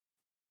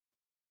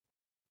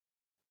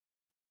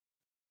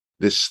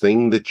This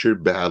thing that you're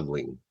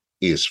battling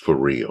is for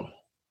real.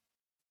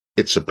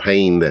 It's a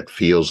pain that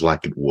feels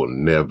like it will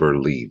never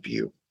leave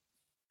you.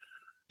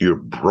 You're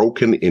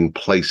broken in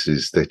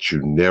places that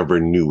you never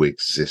knew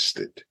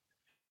existed.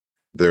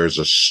 There's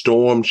a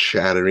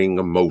storm-shattering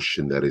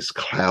emotion that is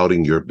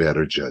clouding your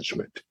better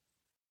judgment.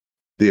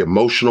 The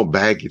emotional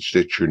baggage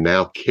that you're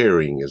now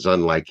carrying is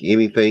unlike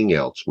anything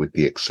else with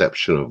the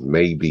exception of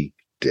maybe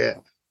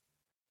death.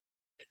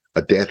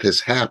 A death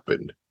has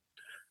happened,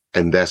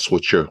 and that's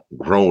what you're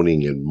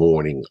groaning and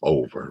mourning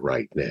over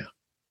right now.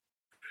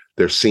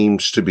 There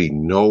seems to be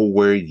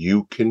nowhere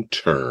you can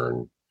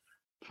turn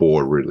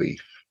for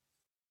relief.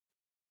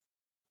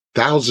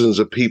 Thousands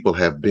of people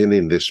have been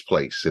in this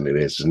place, and it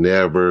has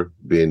never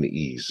been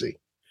easy.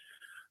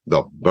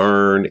 The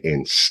burn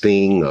and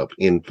sting of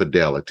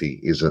infidelity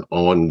is an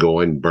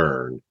ongoing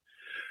burn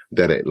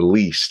that at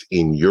least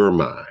in your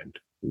mind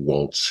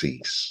won't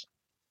cease.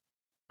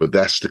 But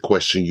that's the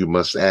question you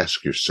must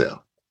ask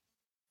yourself.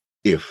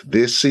 If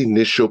this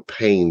initial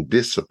pain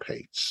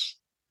dissipates,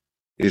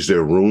 is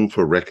there room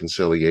for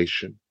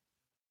reconciliation?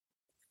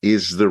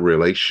 Is the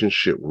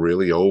relationship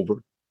really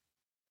over?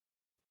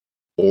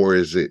 Or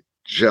is it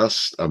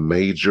just a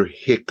major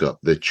hiccup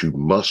that you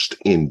must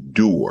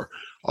endure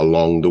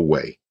along the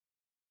way?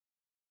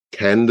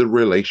 Can the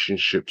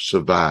relationship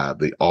survive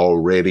the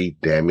already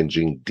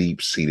damaging,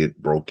 deep-seated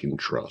broken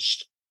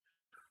trust?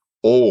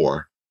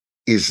 Or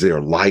is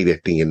there light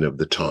at the end of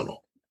the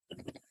tunnel?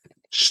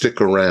 Stick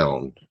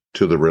around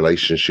to the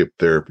Relationship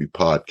Therapy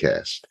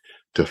Podcast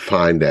to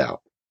find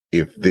out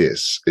if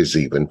this is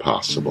even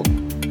possible.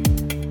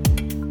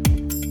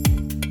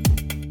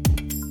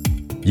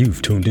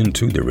 You've tuned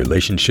into the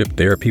Relationship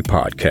Therapy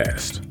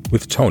Podcast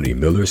with Tony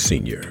Miller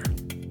Sr.,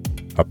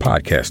 a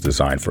podcast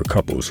designed for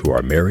couples who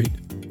are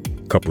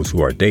married, couples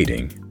who are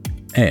dating,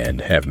 and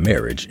have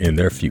marriage in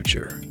their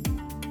future.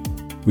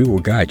 We will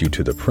guide you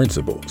to the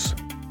principles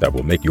that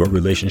will make your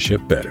relationship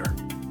better.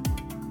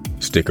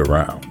 Stick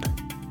around.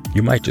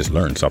 You might just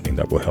learn something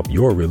that will help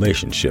your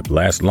relationship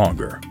last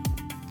longer,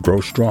 grow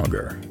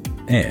stronger,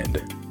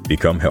 and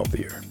become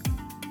healthier.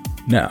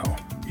 Now,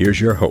 here's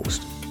your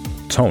host,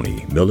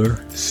 Tony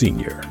Miller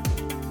Sr.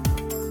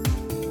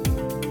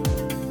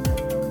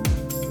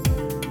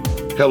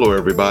 Hello,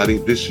 everybody.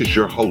 This is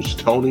your host,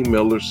 Tony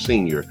Miller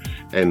Sr.,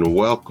 and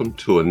welcome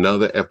to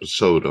another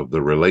episode of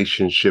the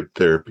Relationship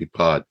Therapy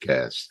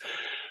Podcast.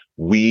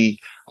 We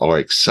are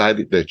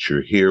excited that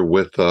you're here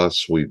with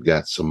us. We've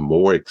got some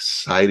more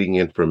exciting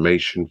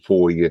information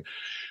for you.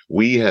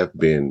 We have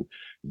been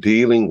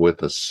dealing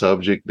with a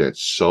subject that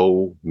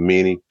so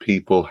many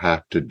people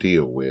have to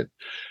deal with,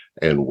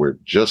 and we're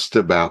just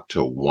about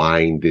to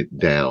wind it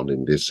down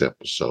in this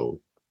episode.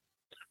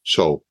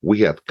 So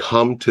we have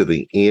come to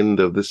the end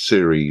of the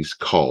series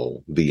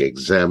called The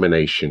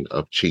Examination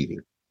of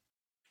Cheating.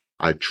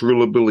 I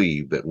truly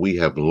believe that we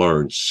have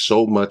learned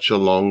so much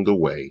along the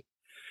way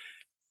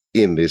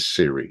in this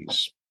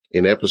series.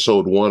 In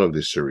episode 1 of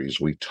this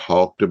series, we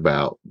talked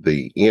about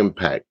the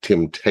impact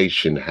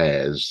temptation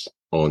has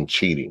on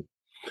cheating.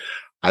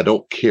 I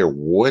don't care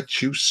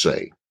what you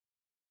say.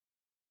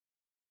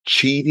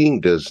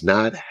 Cheating does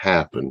not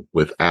happen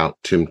without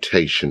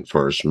temptation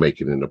first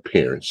making an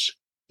appearance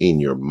in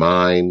your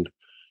mind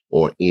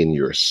or in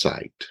your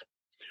sight.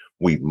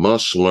 We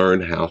must learn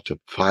how to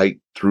fight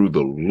through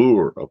the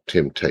lure of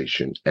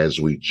temptation as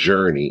we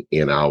journey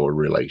in our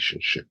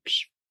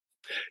relationships.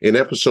 In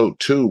episode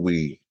 2,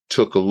 we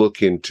took a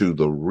look into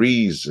the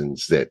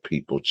reasons that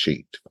people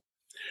cheat.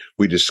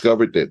 We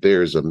discovered that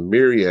there is a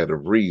myriad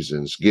of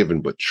reasons given,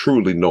 but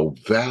truly no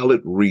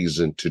valid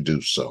reason to do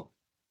so.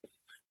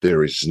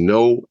 There is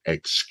no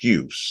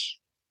excuse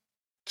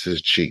to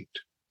cheat.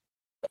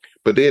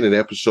 But then in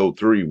episode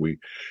 3,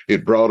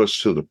 it brought us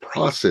to the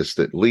process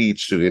that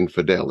leads to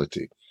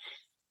infidelity.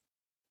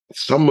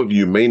 Some of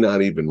you may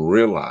not even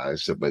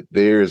realize it, but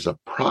there's a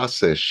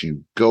process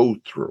you go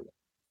through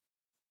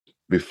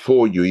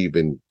before you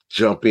even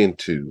jump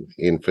into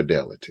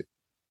infidelity.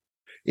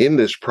 In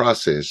this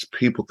process,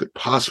 people could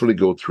possibly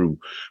go through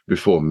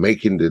before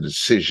making the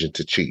decision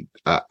to cheat.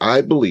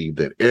 I believe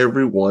that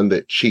everyone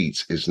that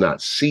cheats is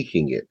not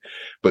seeking it,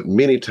 but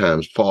many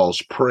times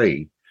falls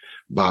prey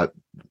by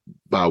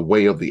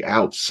way of the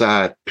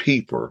outside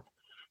people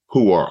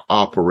who are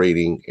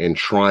operating and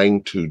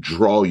trying to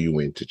draw you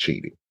into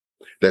cheating.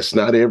 That's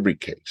not every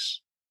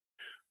case,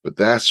 but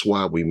that's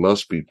why we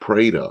must be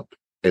prayed up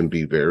and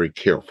be very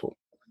careful.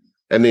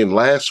 And then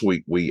last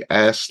week, we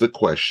asked the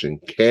question,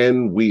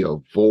 can we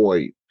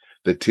avoid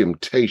the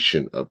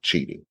temptation of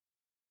cheating?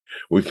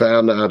 We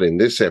found out in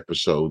this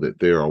episode that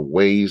there are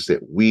ways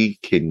that we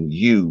can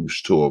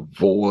use to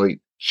avoid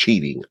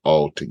cheating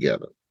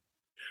altogether.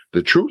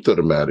 The truth of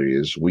the matter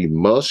is we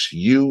must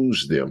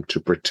use them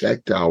to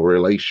protect our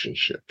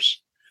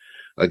relationships.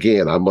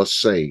 Again, I must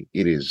say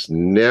it is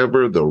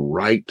never the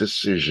right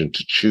decision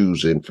to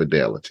choose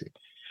infidelity.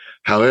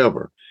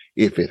 However,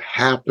 if it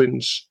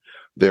happens,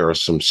 there are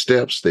some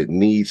steps that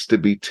needs to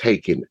be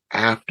taken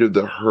after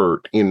the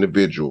hurt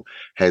individual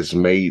has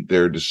made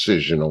their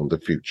decision on the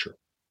future.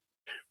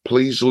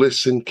 Please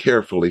listen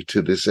carefully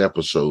to this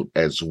episode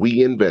as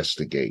we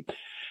investigate,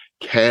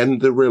 can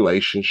the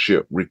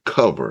relationship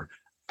recover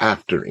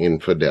after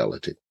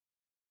infidelity?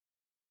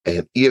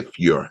 And if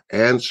your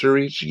answer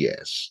is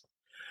yes,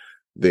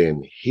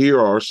 then here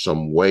are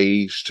some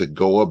ways to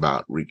go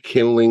about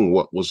rekindling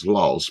what was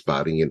lost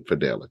by the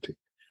infidelity.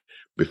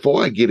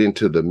 Before I get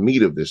into the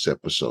meat of this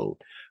episode,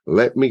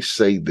 let me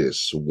say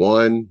this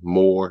one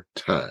more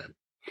time.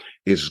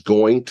 It's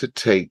going to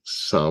take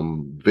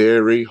some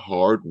very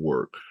hard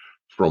work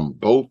from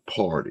both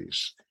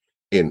parties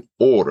in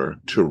order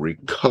to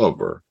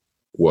recover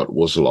what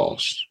was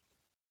lost.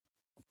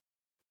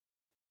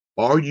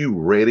 Are you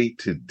ready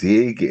to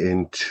dig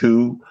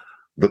into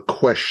the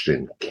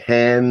question,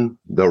 can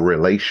the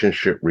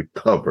relationship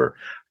recover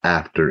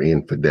after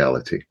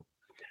infidelity?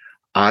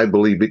 I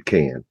believe it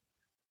can.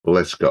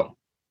 Let's go.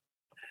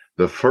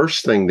 The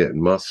first thing that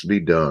must be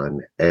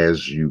done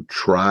as you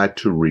try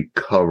to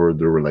recover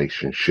the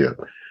relationship,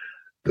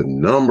 the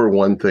number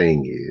one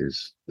thing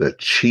is the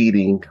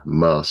cheating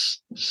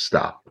must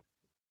stop.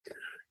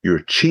 Your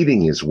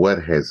cheating is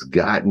what has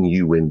gotten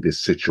you in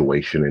this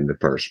situation in the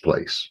first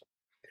place.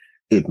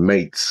 It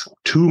makes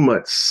too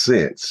much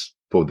sense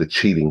for the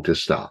cheating to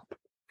stop.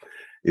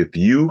 If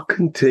you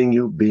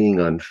continue being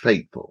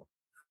unfaithful,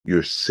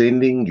 you're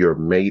sending your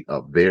mate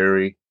a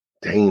very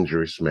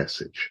dangerous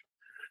message.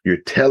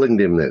 You're telling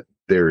them that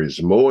there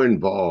is more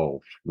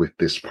involved with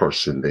this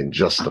person than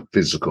just a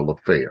physical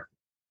affair.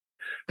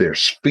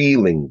 There's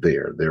feeling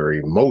there. There are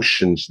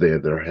emotions there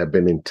that have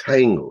been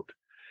entangled.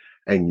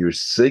 And you're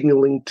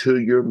signaling to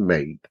your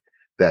mate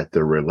that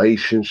the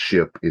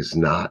relationship is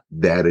not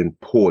that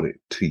important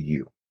to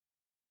you.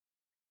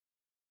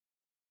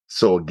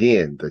 So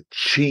again, the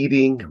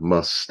cheating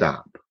must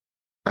stop.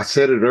 I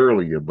said it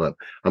earlier, but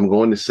I'm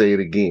going to say it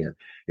again.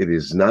 It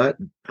is not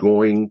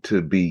going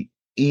to be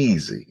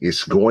easy.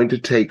 It's going to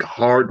take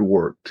hard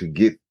work to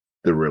get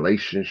the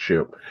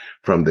relationship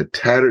from the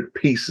tattered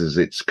pieces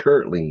it's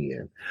currently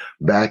in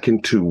back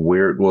into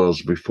where it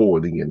was before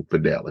the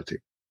infidelity.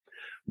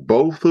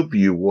 Both of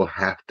you will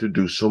have to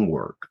do some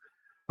work,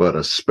 but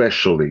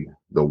especially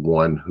the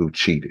one who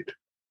cheated.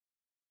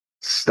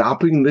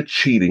 Stopping the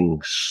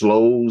cheating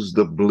slows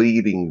the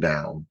bleeding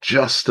down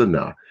just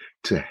enough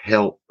to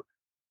help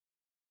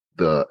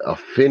the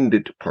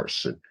offended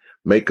person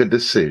make a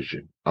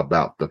decision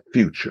about the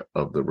future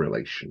of the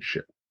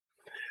relationship.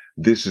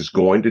 This is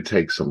going to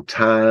take some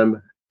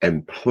time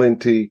and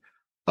plenty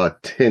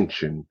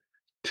attention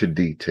to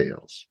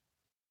details.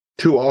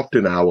 Too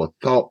often our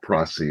thought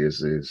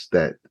process is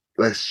that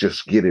let's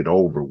just get it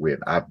over with.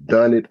 I've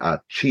done it.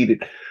 I've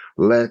cheated.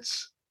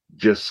 Let's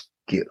just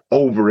get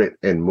over it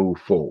and move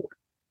forward.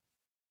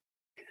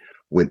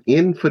 When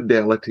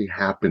infidelity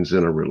happens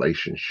in a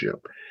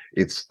relationship,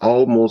 it's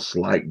almost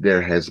like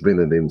there has been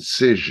an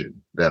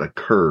incision that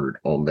occurred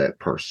on that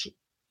person.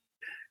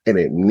 And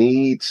it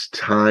needs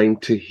time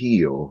to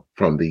heal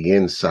from the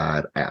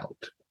inside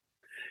out.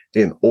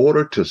 In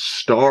order to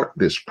start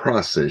this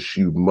process,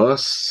 you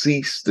must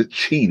cease the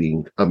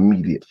cheating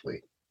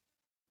immediately.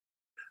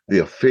 The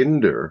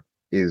offender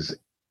is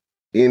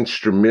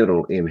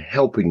instrumental in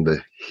helping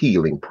the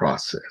healing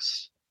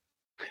process.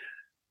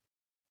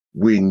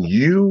 When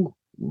you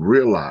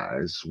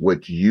realize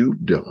what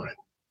you've done,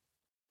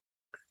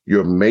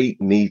 your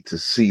mate needs to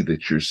see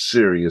that you're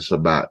serious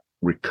about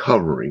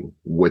recovering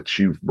what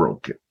you've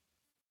broken.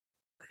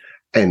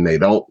 And they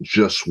don't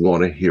just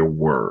want to hear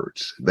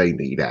words. They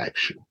need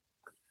action.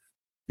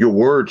 Your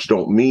words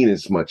don't mean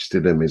as much to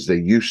them as they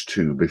used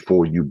to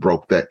before you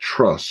broke that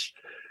trust.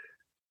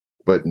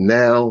 But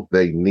now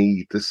they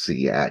need to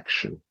see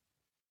action,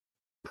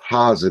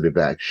 positive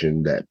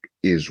action that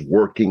is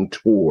working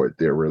toward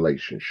their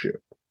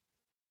relationship.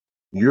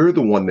 You're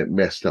the one that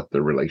messed up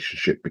the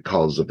relationship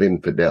because of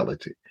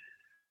infidelity.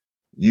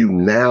 You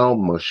now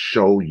must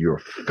show your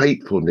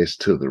faithfulness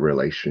to the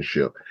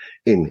relationship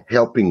in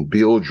helping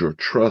build your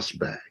trust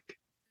back.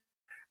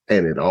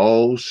 And it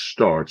all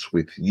starts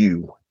with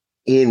you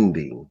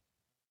ending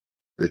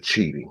the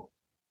cheating.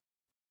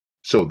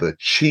 So the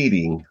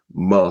cheating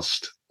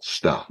must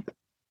stop.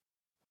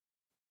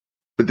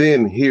 But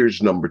then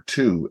here's number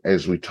two,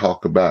 as we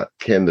talk about,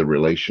 can the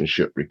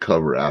relationship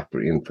recover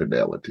after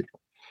infidelity?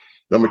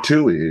 Number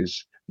two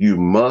is you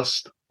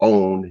must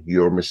own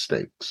your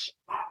mistakes.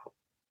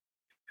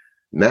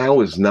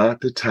 Now is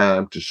not the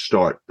time to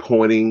start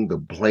pointing the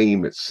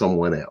blame at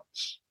someone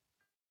else.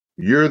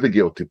 You're the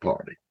guilty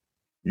party.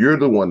 You're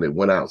the one that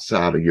went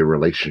outside of your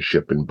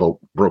relationship and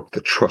broke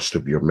the trust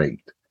of your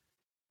mate.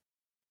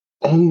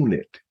 Own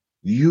it.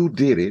 You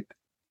did it.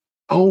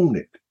 Own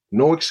it.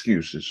 No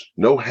excuses,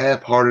 no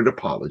half-hearted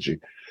apology,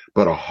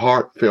 but a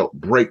heartfelt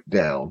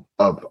breakdown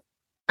of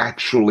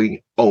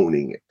actually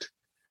owning it.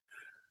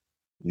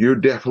 You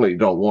definitely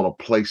don't want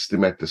to place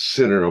them at the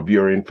center of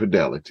your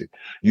infidelity.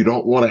 You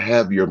don't want to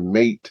have your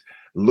mate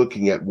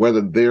looking at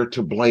whether they're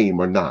to blame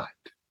or not.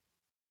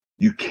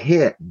 You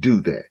can't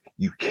do that.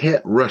 You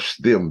can't rush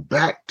them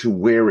back to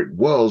where it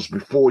was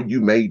before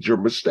you made your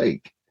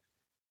mistake.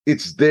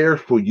 It's there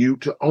for you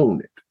to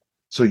own it.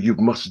 So you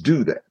must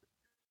do that.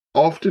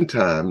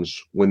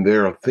 Oftentimes, when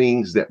there are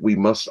things that we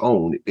must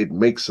own, it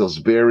makes us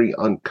very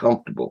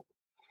uncomfortable.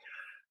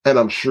 And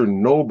I'm sure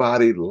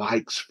nobody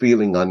likes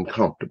feeling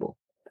uncomfortable.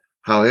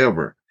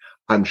 However,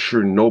 I'm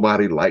sure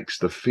nobody likes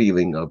the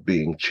feeling of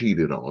being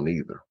cheated on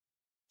either.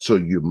 So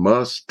you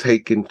must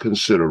take in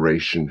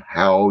consideration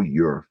how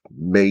your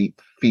mate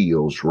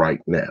feels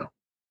right now.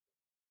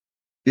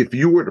 If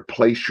you were to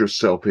place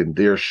yourself in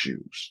their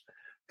shoes,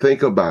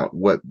 think about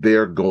what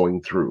they're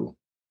going through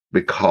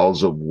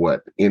because of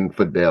what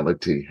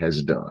infidelity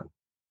has done.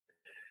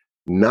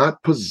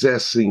 Not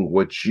possessing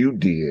what you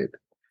did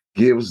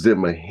gives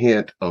them a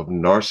hint of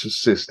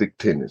narcissistic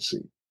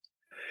tendency.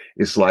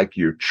 It's like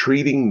you're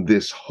treating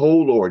this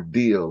whole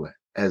ordeal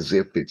as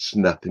if it's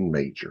nothing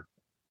major,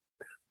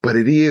 but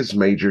it is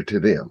major to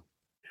them.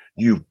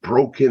 You've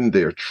broken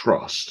their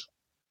trust.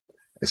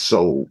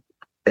 So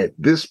at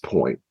this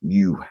point,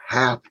 you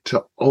have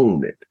to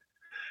own it.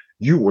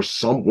 You were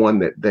someone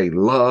that they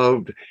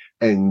loved,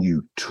 and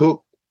you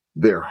took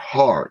their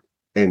heart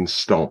and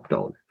stomped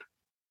on it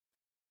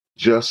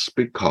just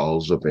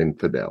because of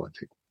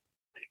infidelity.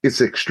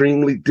 It's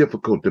extremely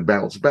difficult to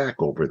bounce back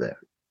over that.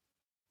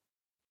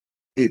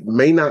 It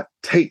may not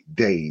take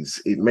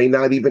days. It may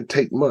not even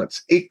take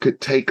months. It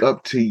could take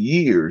up to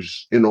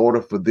years in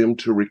order for them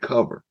to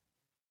recover.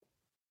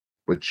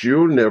 But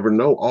you'll never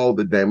know all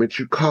the damage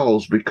you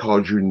caused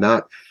because you're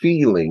not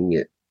feeling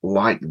it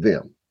like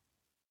them.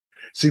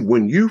 See,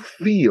 when you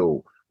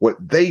feel what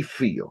they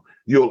feel,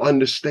 you'll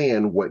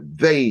understand what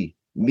they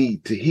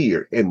need to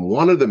hear. And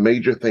one of the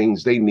major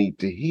things they need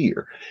to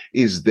hear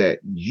is that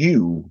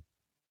you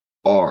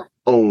are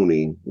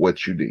owning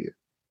what you did.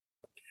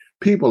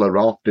 People have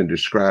often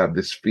described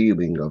this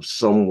feeling of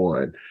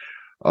someone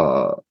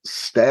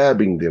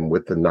stabbing them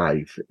with a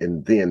knife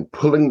and then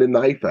pulling the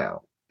knife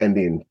out and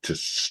then to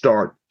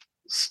start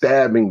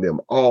stabbing them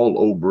all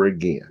over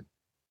again.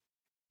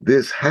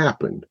 This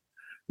happened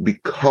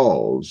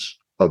because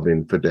of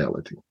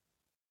infidelity.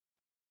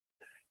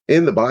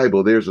 In the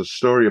Bible, there's a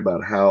story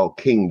about how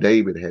King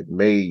David had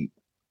made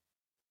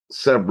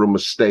several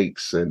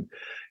mistakes and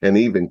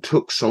even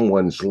took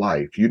someone's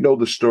life. You know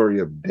the story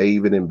of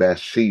David and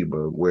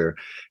Bathsheba, where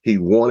he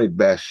wanted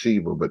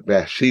Bathsheba, but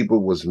Bathsheba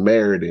was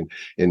married,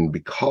 and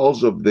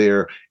because of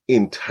their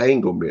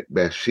entanglement,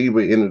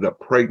 Bathsheba ended up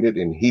pregnant,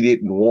 and he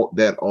didn't want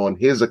that on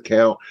his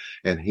account,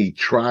 and he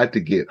tried to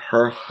get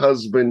her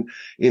husband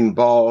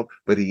involved,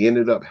 but he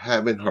ended up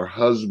having her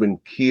husband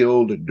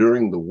killed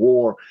during the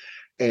war.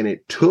 And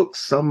it took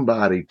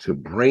somebody to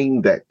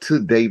bring that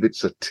to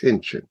David's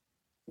attention.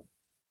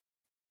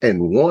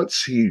 And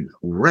once he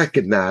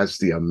recognized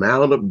the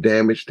amount of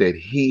damage that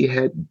he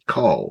had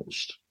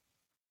caused,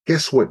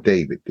 guess what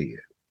David did?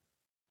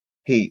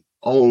 He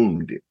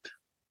owned it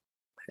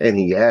and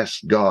he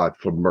asked God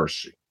for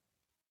mercy.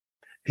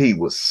 He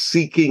was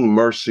seeking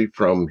mercy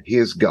from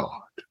his God.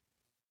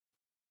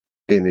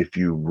 And if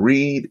you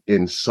read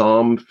in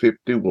Psalm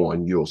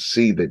 51, you'll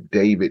see that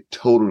David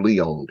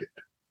totally owned it.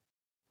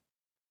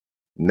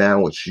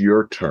 Now it's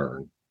your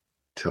turn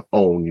to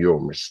own your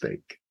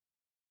mistake.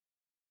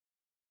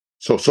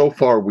 So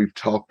far we've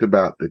talked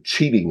about the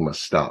cheating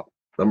must stop.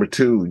 Number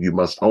 2, you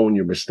must own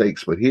your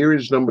mistakes. But here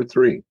is number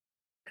 3.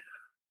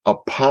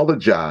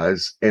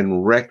 Apologize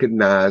and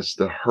recognize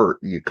the hurt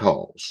you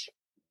cause.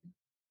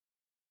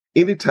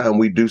 Anytime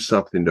we do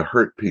something to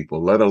hurt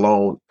people, let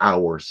alone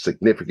our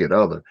significant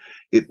other,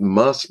 it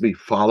must be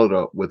followed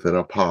up with an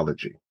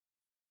apology.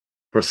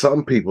 For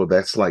some people,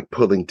 that's like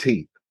pulling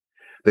teeth.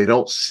 They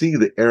don't see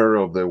the error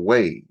of their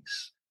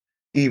ways,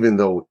 even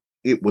though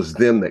it was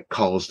them that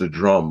caused the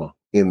drama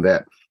in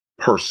that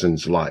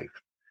person's life.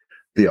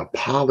 The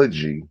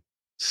apology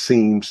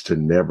seems to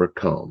never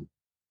come.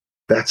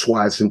 That's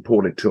why it's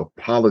important to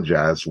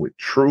apologize with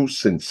true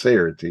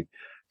sincerity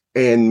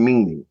and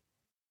meaning.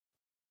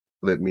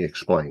 Let me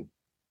explain.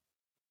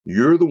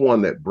 You're the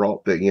one that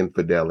brought the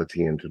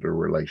infidelity into the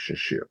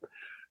relationship.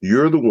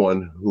 You're the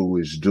one who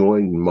is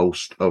doing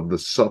most of the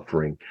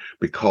suffering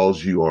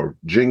because you are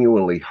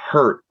genuinely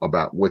hurt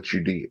about what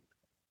you did.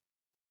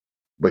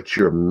 But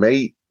your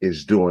mate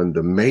is doing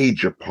the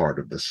major part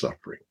of the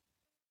suffering.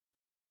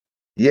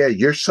 Yeah,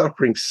 you're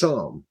suffering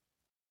some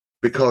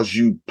because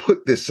you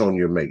put this on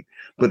your mate,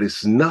 but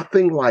it's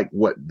nothing like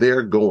what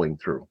they're going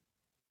through.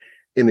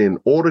 And in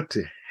order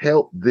to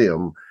help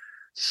them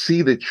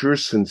see that you're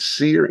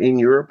sincere in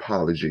your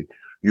apology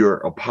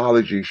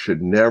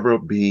should never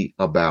be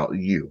about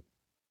you.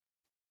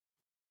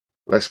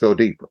 Let's go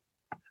deeper.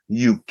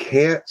 You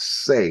can't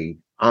say,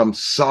 I'm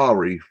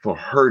sorry for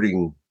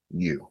hurting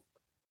you.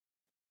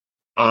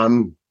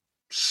 I'm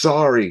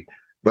sorry,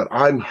 but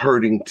I'm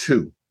hurting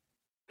too.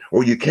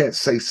 Or you can't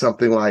say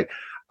something like,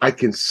 I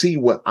can see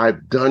what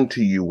I've done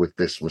to you with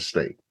this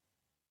mistake.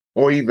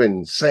 Or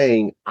even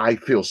saying, I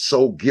feel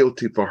so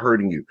guilty for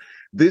hurting you.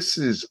 This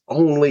is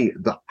only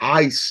the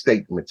I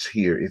statements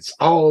here. It's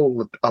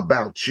all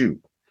about you.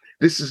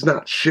 This is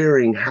not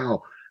sharing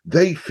how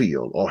they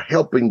feel or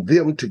helping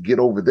them to get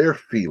over their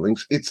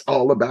feelings. It's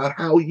all about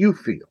how you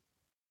feel.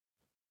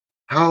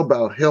 How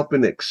about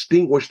helping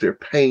extinguish their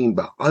pain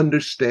by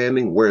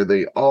understanding where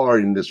they are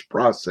in this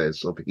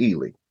process of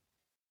healing?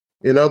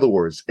 In other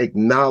words,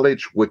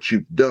 acknowledge what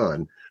you've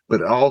done,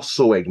 but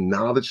also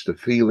acknowledge the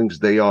feelings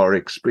they are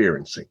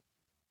experiencing.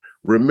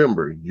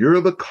 Remember, you're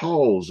the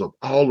cause of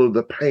all of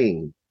the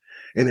pain,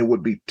 and it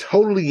would be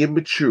totally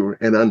immature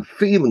and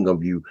unfeeling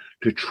of you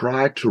to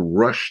try to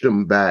rush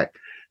them back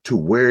to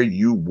where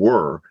you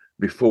were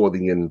before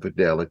the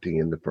infidelity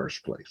in the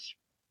first place.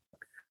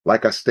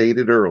 Like I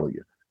stated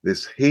earlier,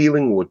 this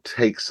healing will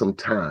take some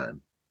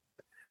time.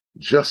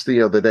 Just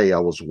the other day, I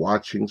was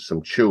watching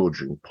some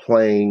children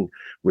playing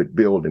with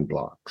building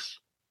blocks,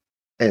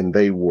 and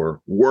they were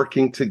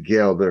working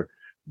together,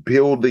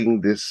 building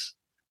this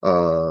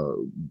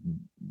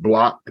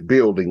block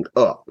building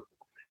up.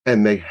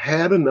 And they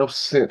had enough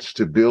sense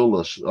to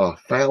build a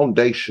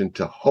foundation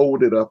to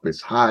hold it up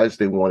as high as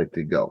they wanted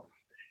to go.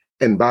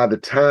 And by the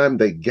time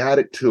they got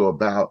it to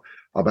about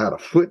a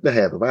foot and a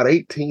half, about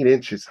 18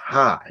 inches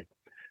high,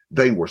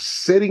 they were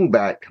sitting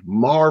back,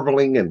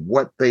 marveling at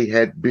what they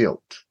had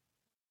built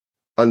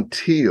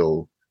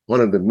until one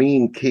of the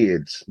mean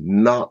kids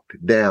knocked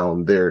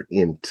down their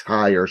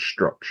entire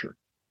structure.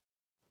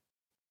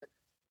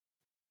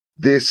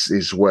 This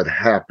is what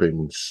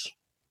happens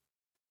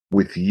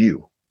with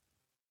you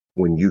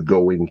when you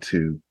go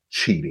into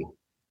cheating.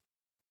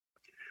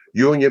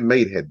 You and your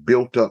mate had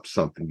built up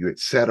something. You had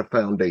set a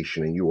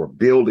foundation and you were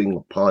building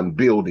upon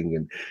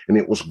building, and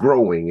it was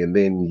growing. And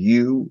then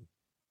you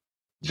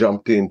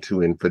jumped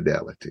into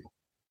infidelity.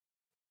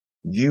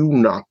 You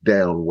knocked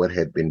down what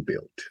had been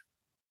built.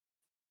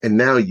 And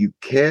now you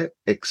can't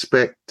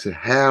expect to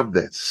have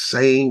that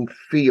same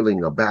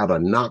feeling about a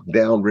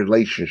knockdown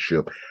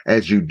relationship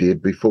as you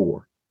did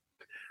before.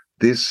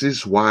 This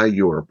is why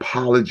your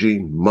apology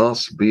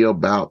must be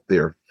about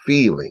their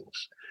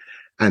feelings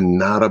and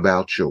not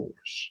about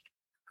yours.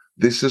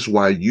 This is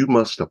why you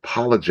must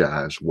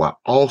apologize while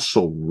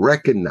also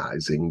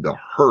recognizing the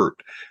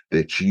hurt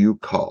that you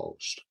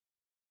caused.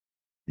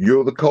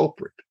 You're the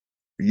culprit.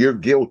 You're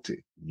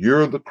guilty.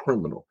 You're the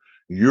criminal.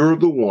 You're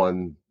the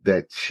one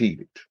that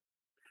cheated.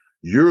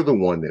 You're the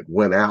one that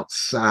went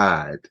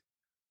outside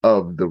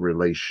of the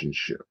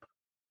relationship.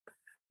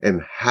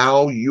 And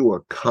how you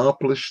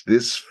accomplish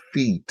this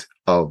feat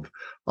of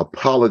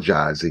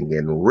apologizing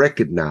and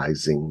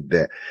recognizing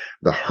that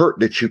the hurt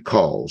that you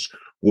caused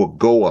will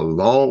go a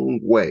long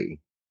way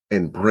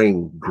and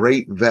bring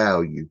great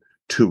value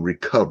to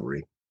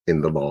recovery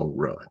in the long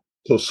run.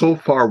 So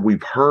far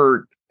we've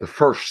heard the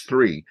first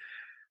three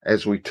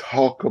as we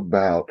talk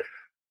about,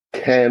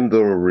 can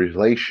the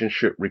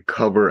relationship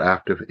recover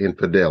after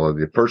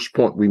infidelity? The first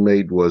point we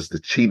made was the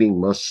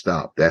cheating must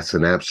stop. That's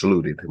an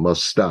absolute. It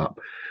must stop.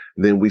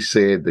 Then we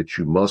said that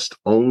you must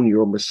own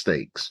your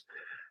mistakes.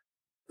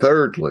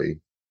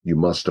 Thirdly, you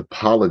must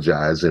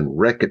apologize and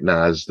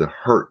recognize the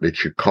hurt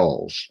that you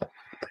caused.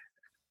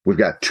 We've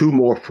got two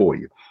more for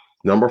you.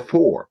 Number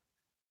 4,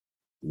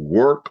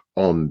 work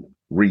on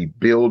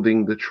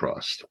rebuilding the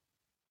trust.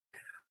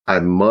 I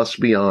must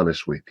be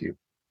honest with you.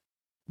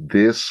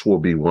 This will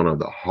be one of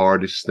the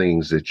hardest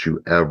things that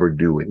you ever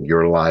do in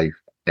your life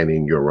and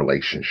in your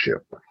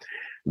relationship.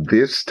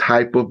 This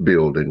type of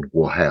building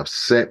will have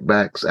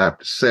setbacks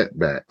after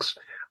setbacks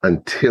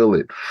until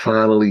it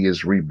finally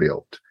is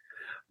rebuilt.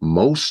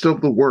 Most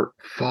of the work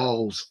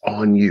falls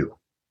on you.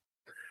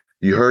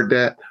 You heard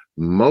that?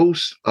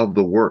 Most of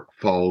the work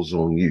falls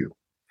on you.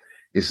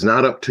 It's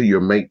not up to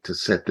your mate to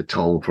set the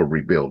tone for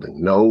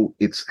rebuilding. No,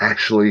 it's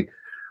actually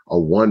a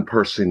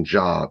one-person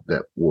job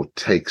that will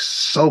take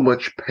so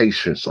much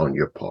patience on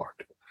your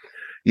part.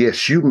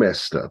 Yes, you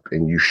messed up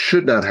and you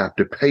should not have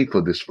to pay for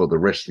this for the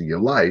rest of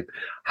your life.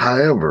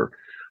 However,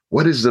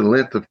 what is the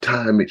length of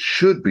time it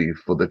should be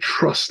for the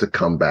trust to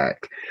come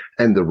back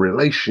and the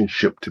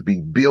relationship to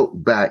be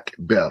built back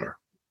better?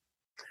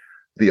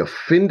 The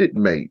offended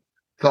mate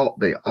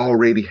thought they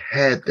already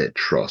had that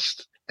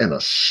trust and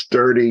a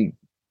sturdy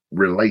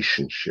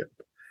relationship.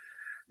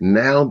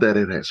 Now that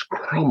it has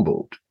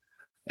crumbled,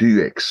 do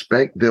you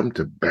expect them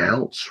to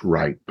bounce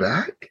right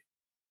back?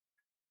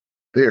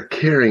 They're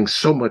carrying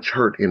so much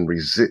hurt and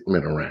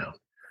resentment around.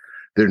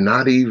 They're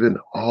not even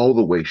all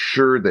the way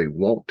sure they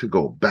want to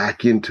go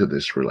back into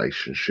this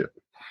relationship.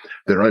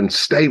 They're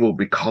unstable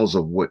because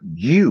of what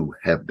you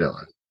have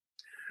done.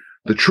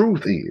 The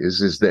truth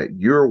is that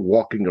you're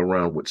walking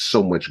around with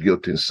so much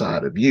guilt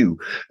inside of you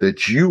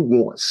that you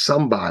want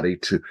somebody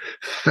to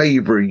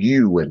favor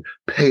you and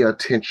pay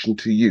attention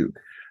to you,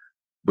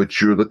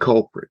 but you're the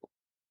culprit.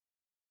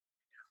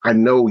 I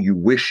know you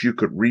wish you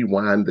could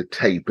rewind the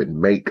tape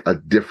and make a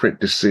different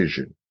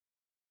decision,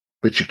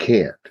 but you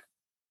can't.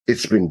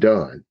 It's been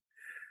done.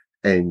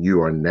 And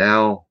you are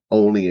now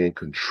only in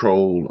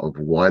control of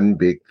one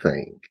big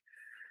thing.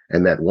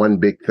 And that one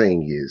big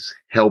thing is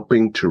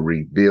helping to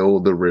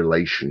rebuild the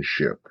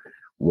relationship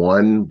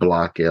one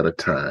block at a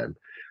time,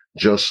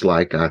 just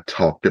like I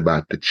talked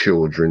about the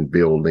children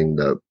building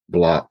the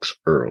blocks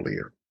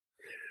earlier.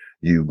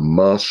 You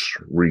must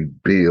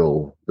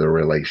rebuild the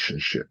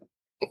relationship.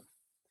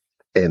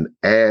 And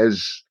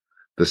as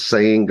the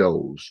saying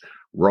goes,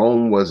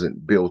 Rome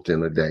wasn't built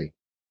in a day.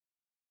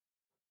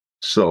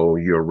 So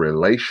your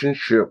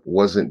relationship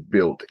wasn't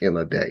built in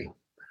a day.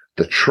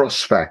 The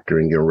trust factor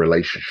in your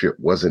relationship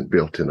wasn't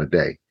built in a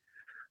day.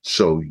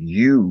 So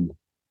you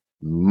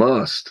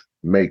must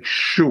make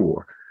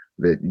sure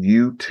that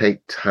you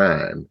take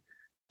time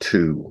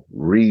to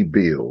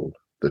rebuild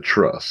the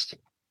trust.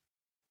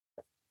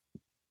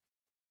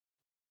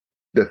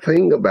 The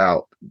thing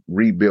about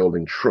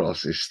rebuilding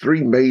trust is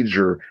three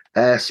major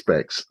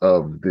aspects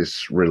of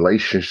this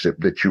relationship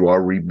that you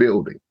are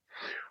rebuilding.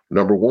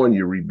 Number one,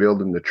 you're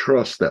rebuilding the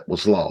trust that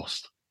was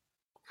lost.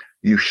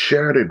 You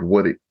shattered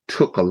what it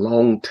took a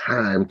long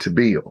time to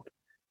build.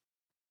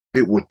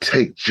 It would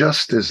take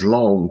just as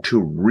long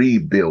to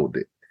rebuild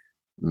it,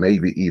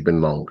 maybe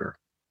even longer.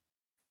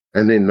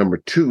 And then number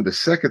two, the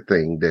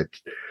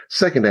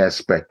second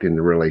aspect in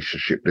the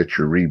relationship that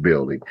you're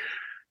rebuilding,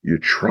 you're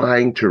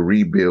trying to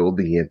rebuild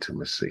the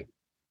intimacy.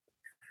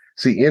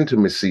 See,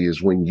 intimacy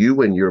is when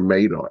you and your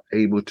mate are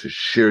able to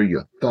share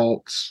your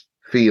thoughts,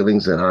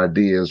 feelings, and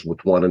ideas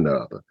with one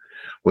another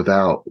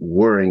without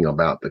worrying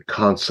about the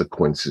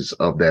consequences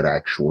of that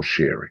actual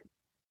sharing.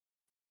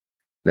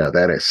 Now,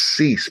 that has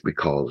ceased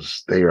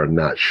because they are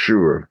not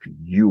sure if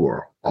you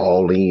are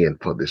all in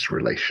for this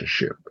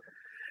relationship.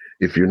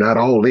 If you're not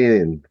all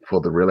in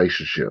for the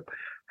relationship,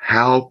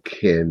 how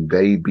can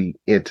they be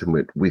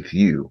intimate with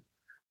you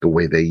the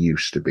way they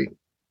used to be?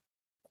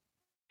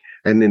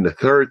 And then the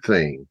third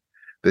thing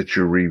that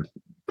you're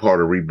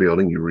part of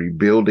rebuilding, you're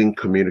rebuilding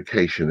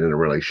communication in a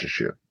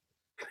relationship.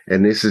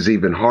 And this is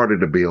even harder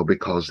to build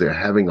because they're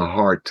having a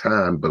hard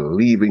time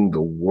believing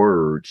the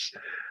words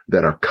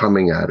that are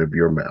coming out of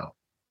your mouth.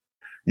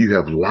 You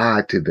have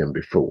lied to them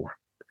before.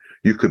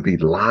 You could be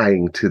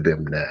lying to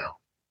them now.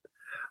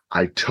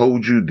 I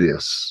told you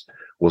this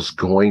was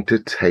going to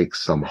take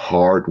some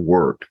hard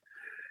work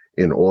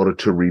in order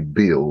to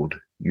rebuild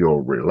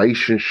your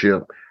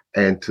relationship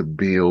and to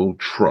build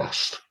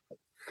trust.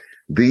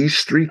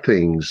 These three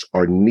things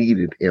are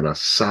needed in a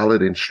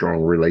solid and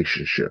strong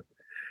relationship,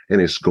 and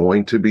it's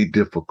going to be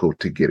difficult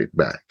to get it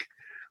back.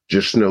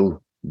 Just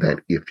know that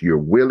if you're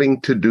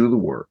willing to do the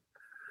work,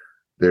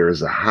 there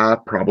is a high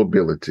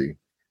probability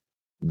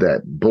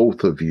that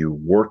both of you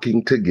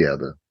working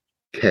together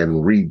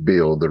can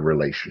rebuild the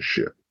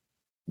relationship,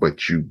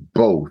 but you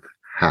both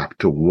have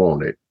to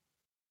want it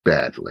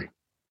badly.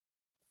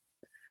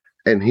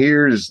 And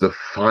here's the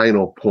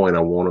final point I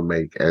want to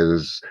make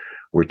as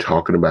we're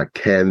talking about,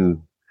 can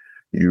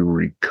you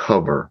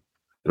recover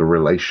the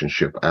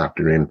relationship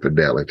after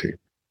infidelity?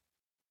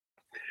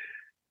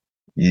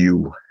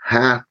 You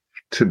have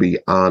to be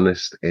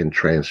honest and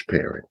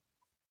transparent.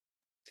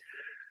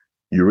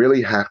 You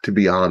really have to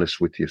be honest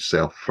with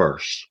yourself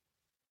first.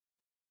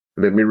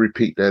 Let me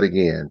repeat that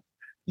again.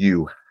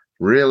 You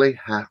really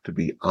have to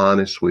be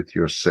honest with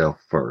yourself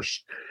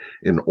first.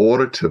 In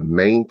order to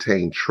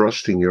maintain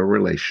trust in your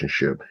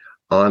relationship,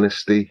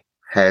 honesty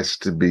has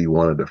to be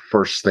one of the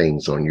first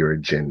things on your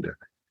agenda.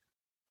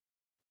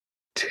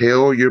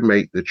 Tell your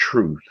mate the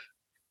truth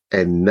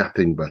and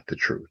nothing but the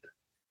truth.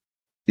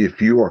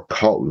 If you are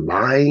caught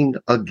lying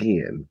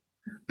again,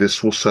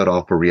 this will set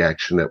off a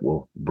reaction that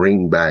will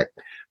bring back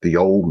the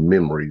old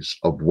memories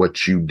of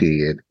what you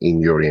did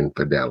in your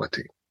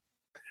infidelity.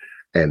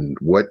 And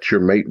what your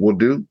mate will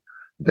do,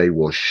 they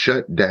will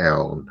shut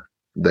down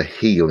the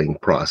healing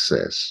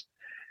process,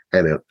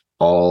 and it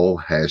all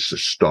has to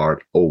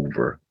start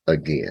over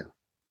again.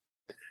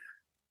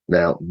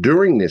 Now,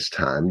 during this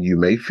time, you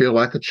may feel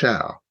like a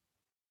child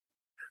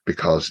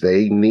because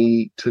they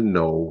need to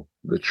know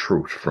the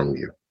truth from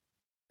you.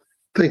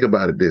 Think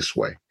about it this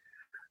way.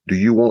 Do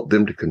you want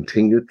them to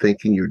continue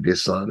thinking you're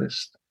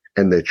dishonest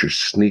and that you're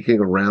sneaking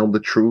around the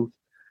truth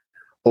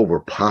over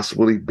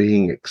possibly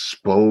being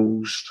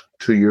exposed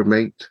to your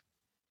mate?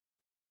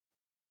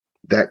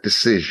 That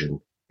decision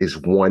is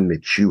one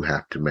that you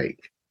have to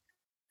make.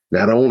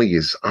 Not only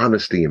is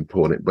honesty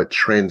important, but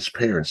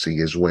transparency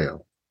as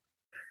well.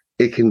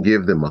 It can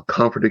give them a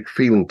comforting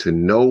feeling to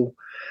know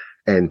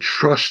and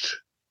trust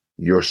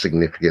your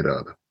significant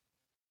other.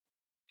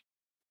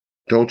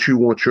 Don't you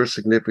want your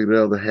significant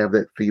other to have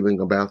that feeling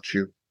about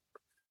you?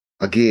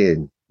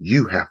 Again,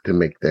 you have to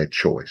make that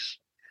choice.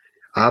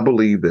 I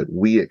believe that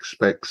we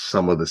expect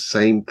some of the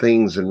same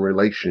things in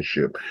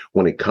relationship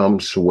when it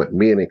comes to what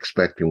men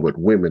expect and what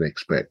women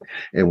expect.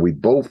 And we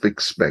both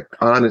expect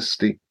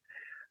honesty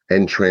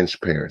and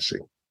transparency.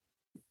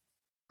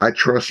 I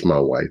trust my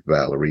wife,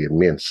 Valerie,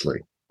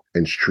 immensely,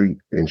 and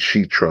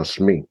she trusts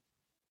me.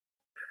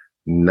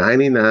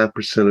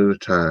 99% of the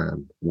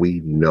time, we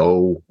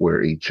know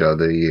where each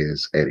other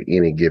is at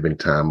any given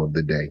time of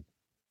the day.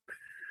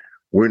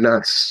 We're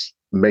not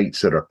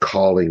mates that are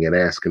calling and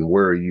asking,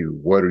 where are you?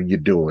 What are you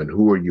doing?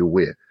 Who are you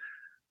with?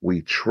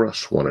 We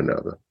trust one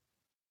another.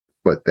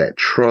 But that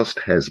trust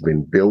has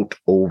been built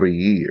over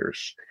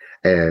years,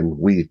 and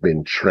we've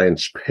been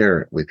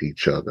transparent with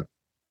each other.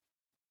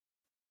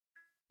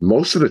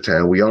 Most of the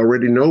time, we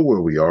already know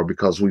where we are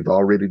because we've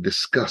already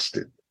discussed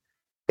it.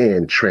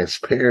 And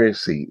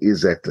transparency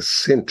is at the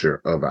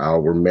center of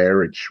our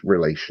marriage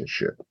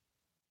relationship.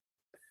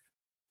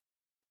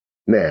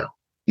 Now,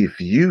 if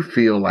you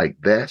feel like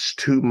that's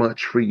too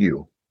much for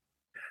you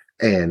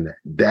and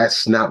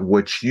that's not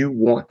what you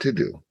want to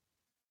do,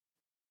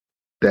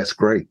 that's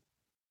great.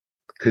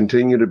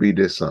 Continue to be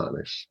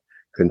dishonest.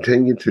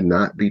 Continue to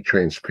not be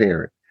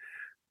transparent,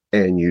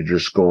 and you're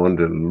just going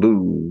to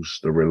lose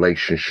the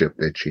relationship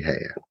that you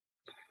had.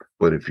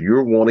 But if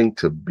you're wanting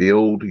to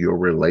build your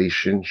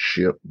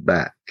relationship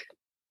back,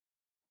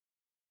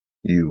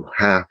 you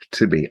have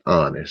to be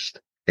honest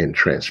and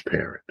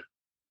transparent.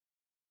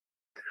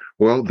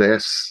 Well,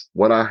 that's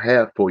what I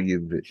have for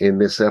you in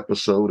this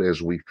episode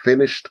as we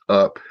finished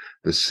up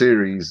the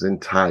series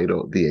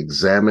entitled The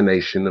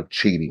Examination of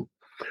Cheating.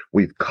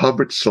 We've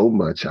covered so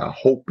much. I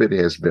hope it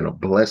has been a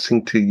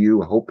blessing to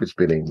you. I hope it's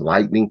been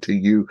enlightening to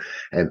you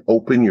and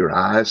open your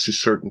eyes to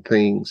certain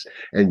things.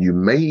 And you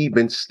may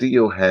even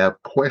still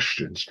have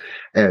questions.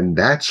 And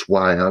that's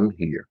why I'm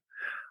here.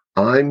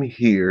 I'm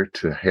here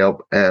to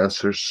help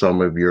answer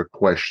some of your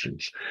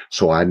questions.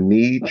 So I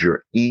need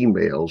your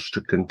emails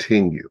to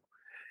continue.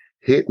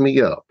 Hit me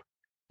up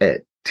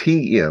at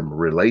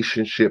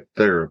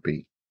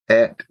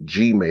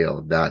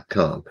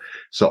tmrelationshiptherapy@gmail.com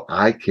so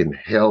I can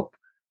help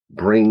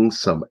bring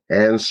some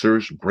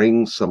answers,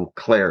 bring some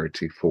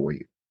clarity for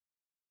you.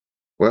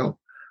 Well,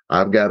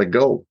 I've got to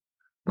go.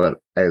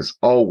 But as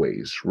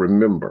always,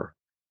 remember,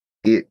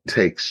 it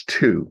takes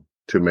two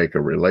to make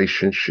a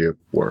relationship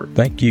work.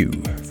 Thank you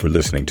for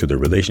listening to the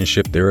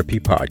Relationship Therapy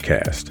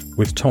Podcast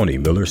with Tony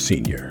Miller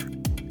Sr.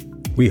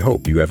 We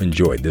hope you have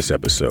enjoyed this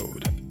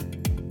episode.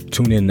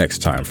 Tune in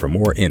next time for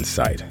more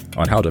insight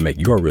on how to make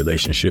your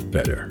relationship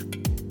better.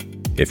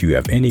 If you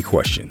have any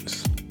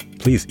questions,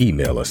 please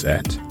email us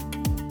at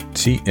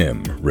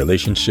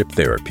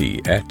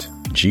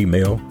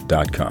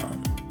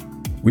tmrelationshiptherapy@gmail.com.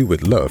 We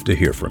would love to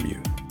hear from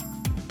you.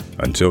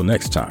 Until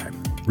next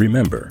time,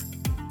 remember,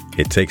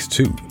 it takes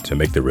two to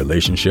make the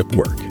relationship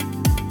work.